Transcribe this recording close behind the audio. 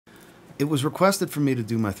It was requested for me to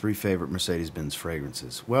do my 3 favorite Mercedes-Benz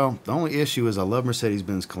fragrances. Well, the only issue is I love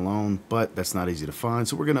Mercedes-Benz cologne, but that's not easy to find,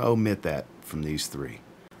 so we're going to omit that from these 3.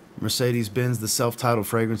 Mercedes-Benz, the self-titled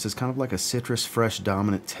fragrance, is kind of like a citrus, fresh,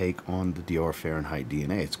 dominant take on the Dior Fahrenheit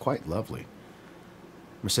DNA. It's quite lovely.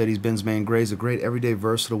 Mercedes-Benz Man Grey is a great everyday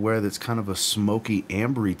versatile wear that's kind of a smoky,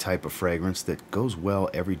 ambery type of fragrance that goes well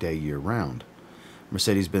every day year-round.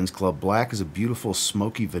 Mercedes-Benz Club Black is a beautiful,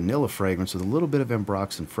 smoky vanilla fragrance with a little bit of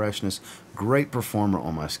ambroxan freshness, great performer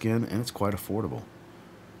on my skin, and it's quite affordable.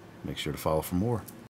 Make sure to follow for more.